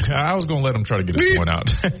button. I was going to let him try to get his point out.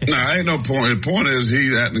 Ain't no point. The point is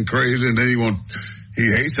he's acting crazy, and then he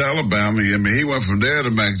hates Alabama. I mean, he went from there to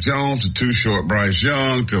Mac Jones to Too Short Bryce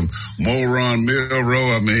Young to Moron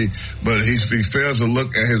Milroe. I mean, but he fails to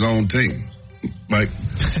look at his own team. Like,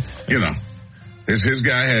 his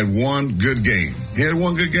guy had one good game. He had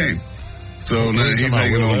one good game. So now he's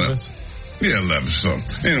hanging on that. Yeah, Levis. So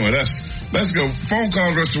anyway, let's go. Phone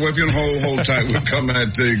calls rest away. If you don't hold tight, we'll come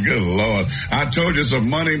back to you. Good Lord. I told you it's a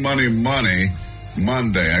money Monday.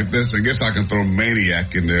 I guess I can throw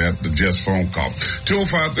Maniac in there after just phone call.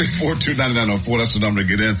 205-342-9904. That's the number to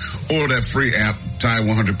get in. Or that free app, Tide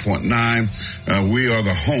 100.9. We are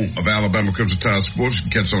the home of Alabama Crimson Tide Sports. You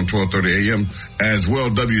can catch us on 12:30 a.m. as well.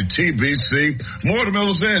 WTBC. More of the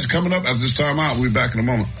Miller's Edge coming up at this time out. We'll be back in a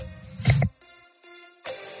moment.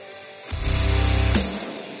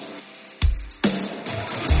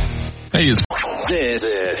 This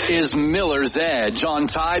is Miller's Edge on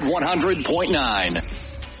Tide 100.9.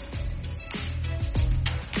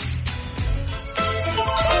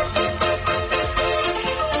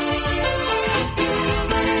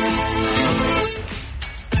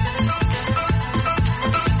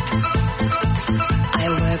 I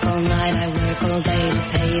work all night, I work all day to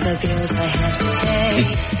pay the bills I have to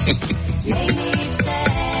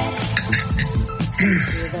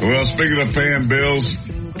pay. Well, speaking of paying bills,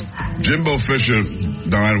 Jimbo Fisher,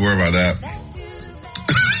 don't have to worry about that.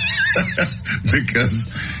 Because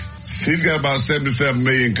he's got about $77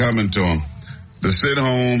 million coming to him to sit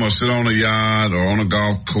home or sit on a yacht or on a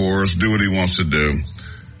golf course, do what he wants to do.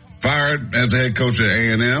 Fired as the head coach at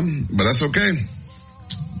A&M, but that's okay.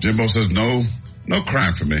 Jimbo says, no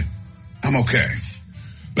crime for me. I'm okay.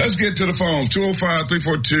 Let's get to the phones.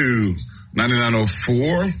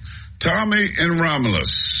 205-342-9904. Tommy and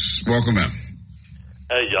Romulus, welcome in.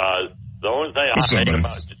 Hey, guys, the only thing I hate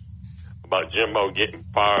about Jimbo getting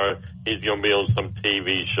fired, he's going to be on some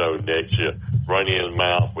TV show next year, running his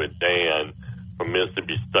mouth with Dan from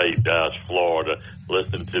Mississippi State, Florida.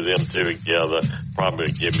 Listen to them two together,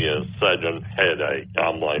 probably give me a sudden headache.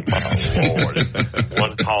 I'm like, my Lord.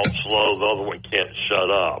 One talks slow, the other one can't shut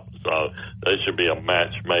up. So they should be a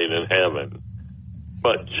match made in heaven.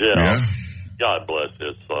 But Jeff, God bless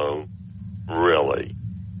his soul, really.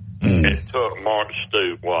 It took Mark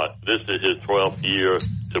Stoops, this is his 12th year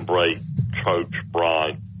to break Coach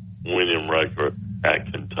Bryant's winning record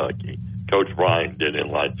at Kentucky. Coach Bryant did it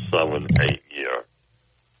in like 7-8 years.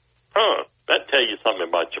 That tell you something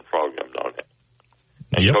about your program, don't it?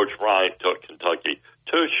 And Coach Bryant took Kentucky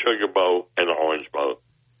to a Sugar Bowl and an Orange Bowl.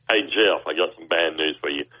 Hey, Jeff, I got some bad news for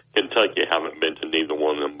you. Kentucky haven't been to neither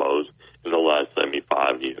one of them bowls in the last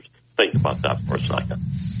 75 years. Think about that for a second.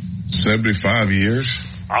 75 years?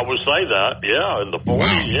 I would say that, yeah, in the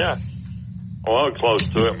 40s, yeah. Well, close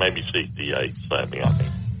to it, maybe 68, 70, I mean.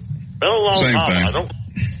 Been a long time. Thing.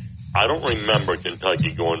 I don't remember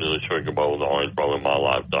Kentucky going to the Sugar Bowl or the Orange Bowl in my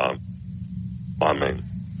lifetime. I mean,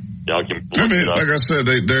 y'all can. Like I said,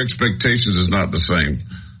 their expectations is not the same.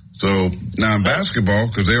 So now in basketball,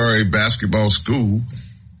 because they are a basketball school,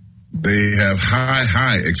 they have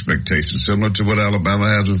high expectations, similar to what Alabama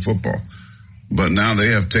has in football. But now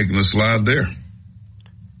they have taken a slide there.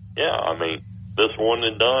 Yeah, I mean, this one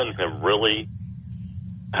and done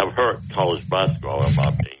have hurt college basketball, in my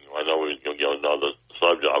opinion. I know we was going to get another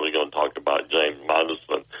subject. I was going to talk about James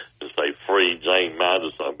Madison and say free James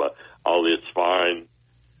Madison, but all this firing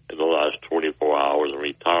in the last 24 hours and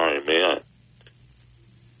retiring, man,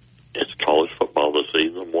 it's college football this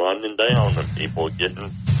season winding down and people are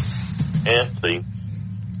getting antsy.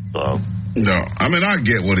 So. No, I mean, I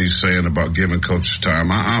get what he's saying about giving coaches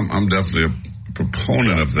time. I'm definitely a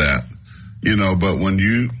proponent of that, but when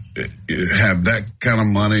you have that kind of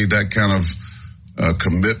money, that kind of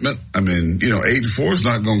commitment, I mean, 8-4 is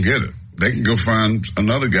not going to get it. They can go find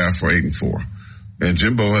another guy for 8-4. And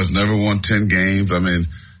Jimbo has never won 10 games. I mean,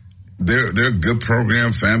 they're a good program.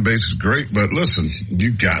 Fan base is great. But listen,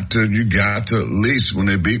 you got to at least when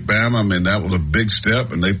they beat Bama, I mean, that was a big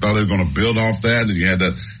step, and they thought they were going to build off that. And you had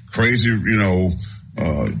that crazy,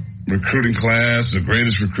 recruiting class, the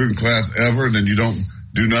greatest recruiting class ever, and then you don't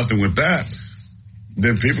do nothing with that.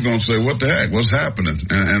 Then people are going to say, what the heck? What's happening?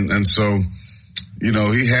 And so,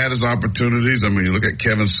 he had his opportunities. I mean, you look at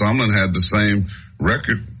Kevin Sumlin had the same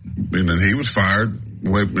record, and he was fired.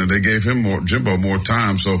 They gave him Jimbo more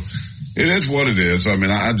time. So it is what it is. I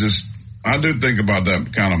mean, I do think about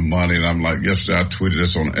that kind of money, and I'm like, yesterday I tweeted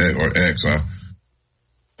this on X. I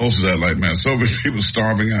posted that like, man, so many people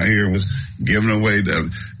starving out here and was giving away.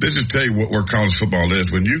 This just tell you where college football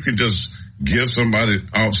is. When you can just give somebody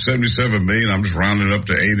off $77 million, I'm just rounding it up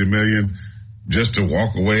to $80 million just to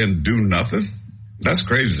walk away and do nothing. That's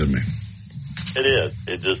crazy to me. It is.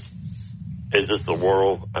 It's just the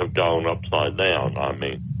world have gone upside down. I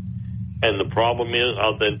mean, and the problem is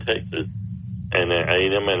out there in Texas and at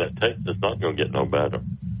A&M and at Texas, not going to get no better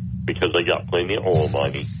because they got plenty of oil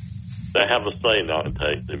money. They have a say now in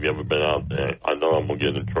Texas. Have you ever been out there? I know I'm going to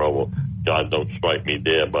get in trouble. God don't strike me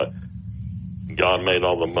dead, but God made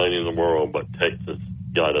all the money in the world, but Texas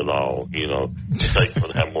got it all. Texas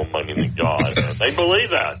would have more money than God. And they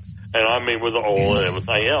believe that. And I mean, with the oil and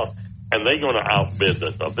everything else. And they're going to outbid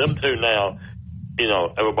this stuff. Them two now,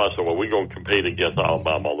 everybody said, well, we're going to compete against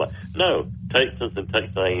Alabama, all that. No, Texas and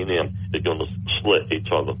Texas A&M is going to slit each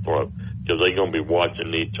other's throat because they're going to be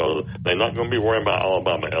watching each other. They're not going to be worrying about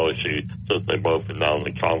Alabama and LSU since they both are now in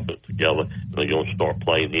the conference together. And they're going to start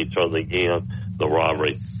playing each other again. The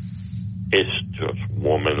rivalry. It's just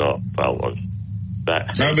warming up, fellas.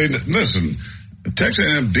 I mean, listen, Texas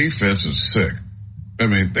A&M defense is sick. I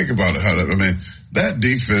mean, think about it. That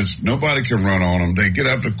defense, nobody can run on them. They get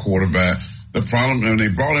after the quarterback. The problem, and they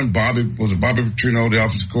brought in Bobby Petrino, the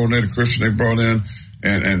offensive coordinator, Christian, they brought in,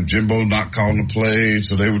 and Jimbo not calling the plays,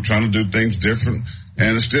 so they were trying to do things different,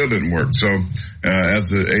 and it still didn't work. So, as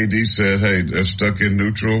the AD said, hey, they're stuck in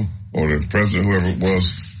neutral, or the president, whoever it was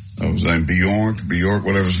his name, Bjork,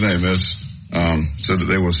 whatever his name is, said that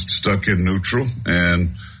they were stuck in neutral,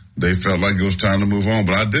 and they felt like it was time to move on.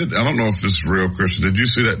 But I don't know if this is real, Christian. Did you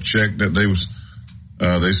see that check that they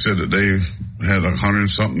said that they had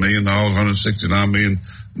 $100-something million, $169 million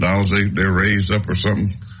they raised up or something?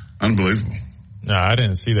 Unbelievable. No, I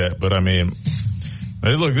didn't see that. But, I mean,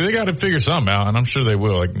 look, they got to figure something out, and I'm sure they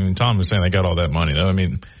will. Like Tom was saying, they got all that money. I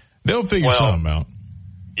mean, they'll figure something out.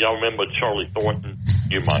 Y'all remember Charlie Thornton?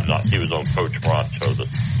 You might not. He was on Coach Brock's show, the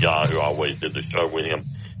guy who always did the show with him.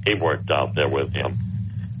 He worked out there with him.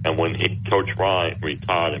 And when Coach Bryant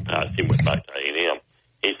retired and passed, he went back to A&M.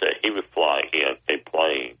 He said he would fly in a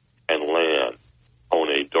plane and land on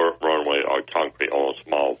a dirt runway or concrete on a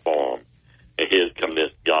small farm. And here's come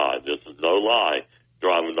this guy, this is no lie,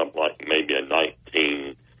 driving up like maybe a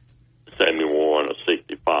 1971 or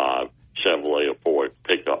 65 Chevrolet or Ford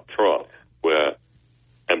pickup truck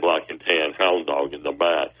and black and tan hound dog in the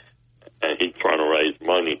back. And he's trying to raise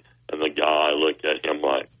money. And the guy looked at him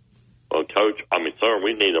like, well, Coach, sir,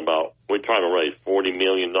 we're trying to raise $40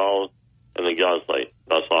 million. And the guy's like,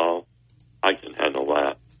 that's all? I can handle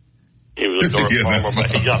that. He was a dirt farmer, but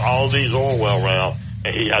he got all these oil well around,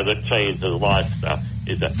 and he hasn't changed his lifestyle.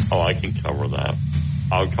 He said, I can cover that.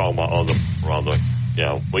 I'll call my other brother.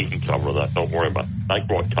 Yeah, we can cover that. Don't worry about it. That's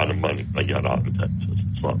what kind of money they got out of Texas.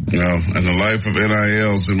 So. And the life of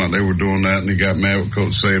NIL seemed like they were doing that, and he got mad with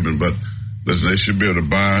Coach Saban. But listen, they should be able to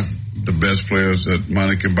buy the best players that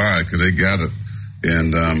money can buy because they got it.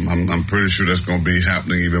 And I'm pretty sure that's going to be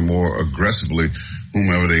happening even more aggressively,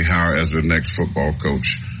 whomever they hire as their next football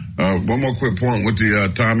coach. One more quick point with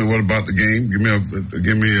the Tommy. What about the game? Give me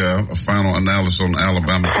a final analysis on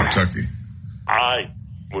Alabama, Kentucky. I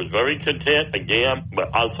was very content again,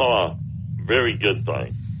 but I saw a very good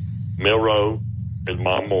thing. Milroe is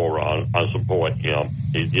my moron. I support him.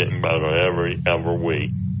 He's getting better every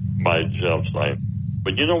week by Jeff saying.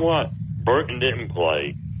 But you know what? Burton didn't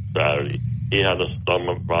play Saturday. He had a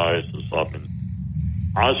stomach virus or something.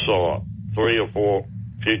 I saw 3 or 4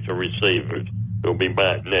 future receivers who'll be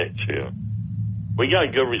back next year. We got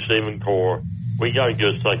a good receiving core. We got a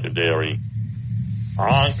good secondary.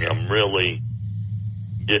 I am really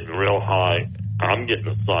getting real high. I'm getting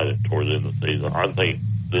excited towards the end of the season. I think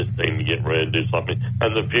this team is getting ready to do something.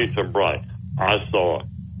 And the future bright. I saw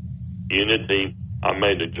unity. I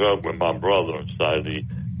made a joke with my brother Saturday.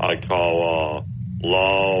 I call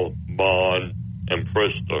Law, Bond, and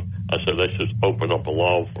Priester. I said they should open up a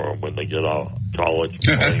law firm when they get out of college.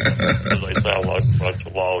 Because they sound like a bunch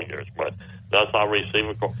of lawyers. But that's our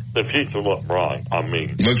receiving core. The future looks bright. I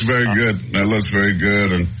mean, looks very good. That looks very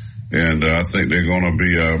good, and I think they're going to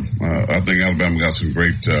be. I think Alabama got some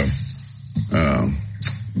great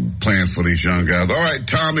plans for these young guys. All right,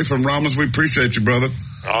 Tommy from Romans, we appreciate you, brother.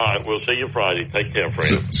 All right, we'll see you Friday. Take care,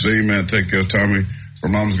 friend. See you, man. Take care, Tommy.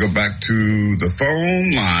 From Romans, go back to the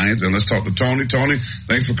phone lines and let's talk to Tony. Tony,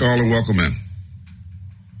 thanks for calling. Welcome in.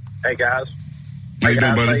 Hey guys. How you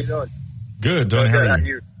doing, buddy? How you doing? Good, Tony. How are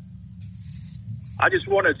you? I just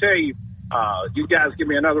want to tell you, you guys give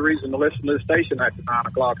me another reason to listen to the station after 9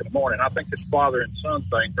 o'clock in the morning. I think this father and son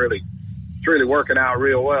thing it's really working out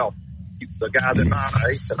real well. The guys at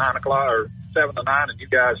 8 to 9 o'clock or 7 to 9 and you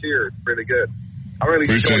guys here, it's really good. I really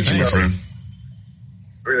appreciate you, my friend.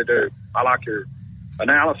 Really do. I like your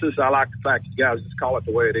analysis. I like the fact you guys just call it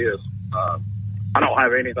the way it is. I don't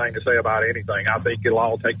have anything to say about anything. I think it'll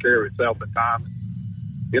all take care of itself in time.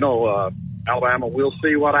 You know, Alabama, we'll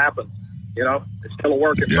see what happens. You know, it's still a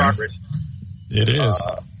work in progress. It is.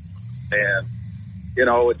 And, you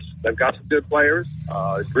know, they've got some good players.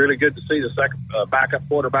 It's really good to see the second backup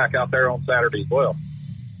quarterback out there on Saturday as well.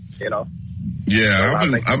 You know. Yeah,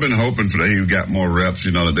 I've been hoping for that he got more reps,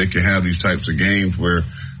 you know, that they can have these types of games where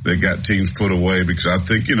they got teams put away because I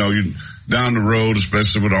think, you know, you down the road,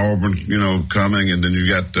 especially with Auburn, you know, coming and then you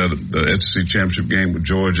got the SEC championship game with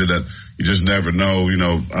Georgia that you just never know. You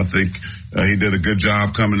know, I think he did a good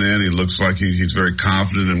job coming in. He looks like he's very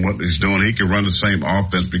confident in what he's doing. He can run the same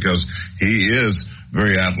offense because he is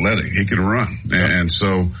very athletic. He can run. And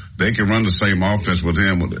so they can run the same offense with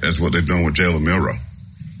him as what they're doing with Jalen Milroe.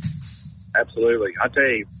 Absolutely. I tell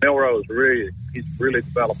you, Milroe's he's really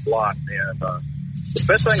developed a lot. And the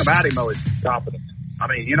best thing about him, though, is his confidence. I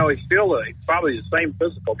mean, you know, he's probably the same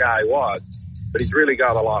physical guy he was, but he's really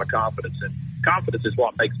got a lot of confidence. And confidence is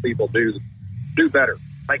what makes people do better,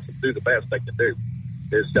 makes them do the best they can do,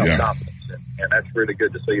 is self-confidence. Yeah. And that's really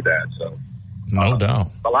good to see that. So, no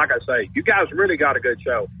doubt. But like I say, you guys really got a good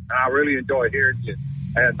show. And I really enjoy hearing you.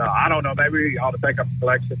 And I don't know, maybe you ought to take up a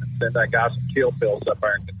collection and send that guy some kill pills up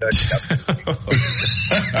there in Kentucky.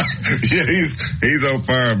 Yeah, he's on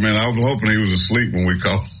fire, man. I was hoping he was asleep when we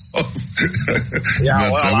called.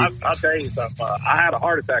 Yeah, well, I'll tell you something. I had a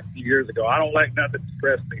heart attack a few years ago. I don't let nothing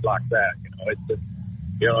stress me like that. You know, it's just,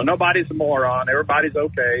 you know, nobody's a moron. Everybody's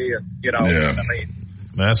okay. And, you know, I mean,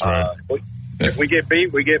 that's right. If we get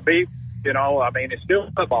beat, we get beat. You know, I mean, it's still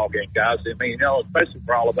a football game, guys. I mean, you know, especially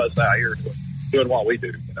for all of us out here doing what we do,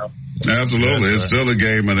 you know. Absolutely. It's still a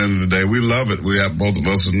game at the end of the day. We love it. We have both of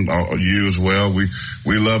us and you as well. We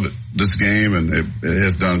love it, this game, and it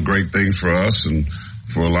has done great things for us and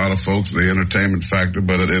for a lot of folks, the entertainment factor,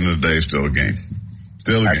 but at the end of the day, it's still a game.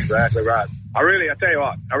 Still a game. Exactly right. I tell you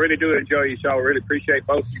what, I really do enjoy your show. I really appreciate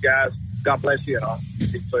both of you guys. God bless you and all.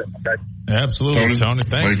 Keep soon, okay? Absolutely, Tony.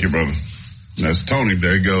 Thank you, brother. That's Tony.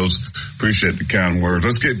 There he goes. Appreciate the kind words.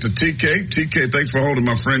 Let's get to TK. TK, thanks for holding,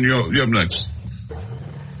 my friend. You're up next.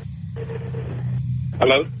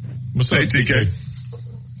 Hello. What's up, TK?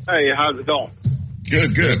 Hey, how's it going?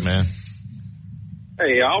 Good, man.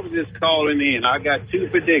 Hey, I was just calling in. I got 2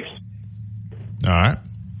 predictions. All right.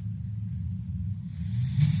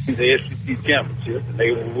 The SEC championship, and they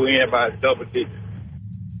will win by double digits.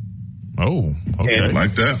 Oh, okay. I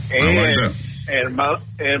like that. I like that.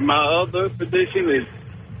 And my other prediction is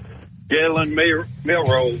Jalen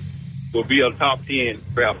Milroe will be a top 10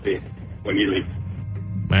 draft pick when he leaves.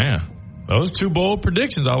 Man, those 2 bold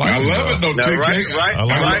predictions. I like. I love it though,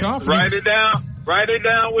 TK. Write it down. Write it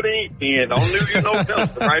down with an ink pen. Don't lose your no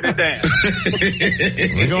pencil. Write it down.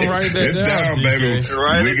 We're gonna write that down, baby.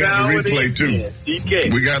 We got the replay too.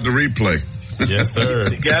 DK. We got the replay. Yes, sir.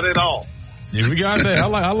 You got it all. Yeah, we got that.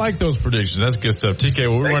 I like those predictions. That's good stuff. TK,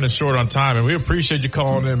 we're running short on time, and we appreciate you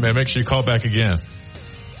calling in, man. Make sure you call back again.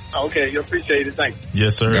 Okay, you appreciate it. Thanks.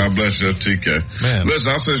 Yes, sir. God bless you, TK. Man.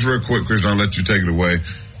 Listen, I'll say this real quick, Chris, I'll let you take it away.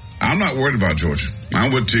 I'm not worried about Georgia.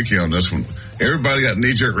 I'm with TK on this one. Everybody got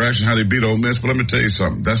knee-jerk reaction how they beat Ole Miss, but let me tell you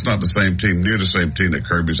something. That's not the same team, near the same team that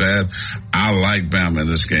Kirby's had. I like Bama in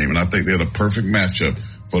this game, and I think they're the perfect matchup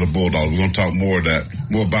for the Bulldogs. We're going to talk more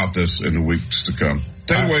about this in the weeks to come.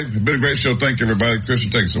 Take it away. It's been a great show. Thank you, everybody.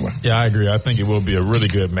 Christian, take us away. Yeah, I agree. I think it will be a really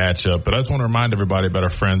good matchup, but I just want to remind everybody about our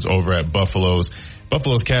friends over at Buffalo's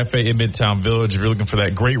Cafe in Midtown Village. If you're looking for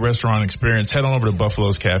that great restaurant experience, head on over to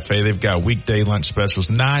Buffalo's Cafe. They've got weekday lunch specials,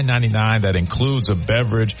 $9.99. That includes a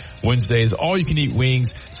beverage. Wednesdays, all you can eat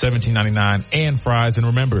wings, $17.99, and fries. And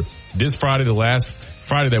remember, this Friday, the last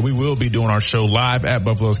Friday that we will be doing our show live at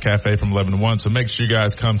Buffalo's Cafe from 11 to 1. So make sure you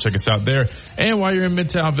guys come check us out there. And while you're in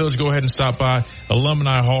Midtown Village, go ahead and stop by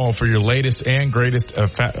Alumni Hall for your latest and greatest,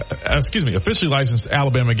 officially licensed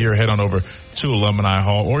Alabama gear. Head on over to Alumni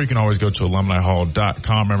Hall, or you can always go to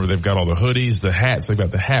alumnihall.com. Remember, they've got all the hoodies, the hats, they've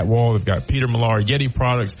got the hat wall, they've got Peter Millar, Yeti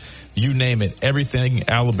products, you name it, everything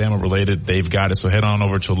Alabama related, they've got it. So head on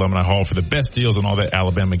over to Alumni Hall for the best deals on all that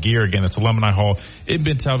Alabama gear. Again, it's Alumni Hall in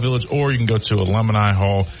Midtown Village, or you can go to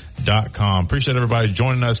alumnihall.com. Appreciate everybody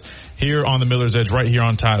joining us here on the Miller's Edge, right here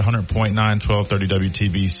on Tide 100.9, 1230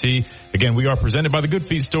 WTBC. Again, we are presented by the Good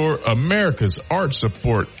Feet Store, America's arch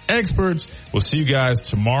support experts. We'll see you guys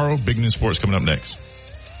tomorrow. Big News Sports coming up next.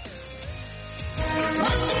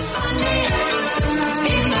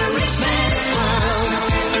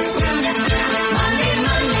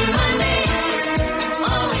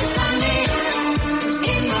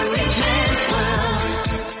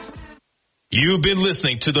 You've been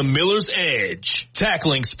listening to the Miller's Edge,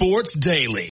 tackling sports daily.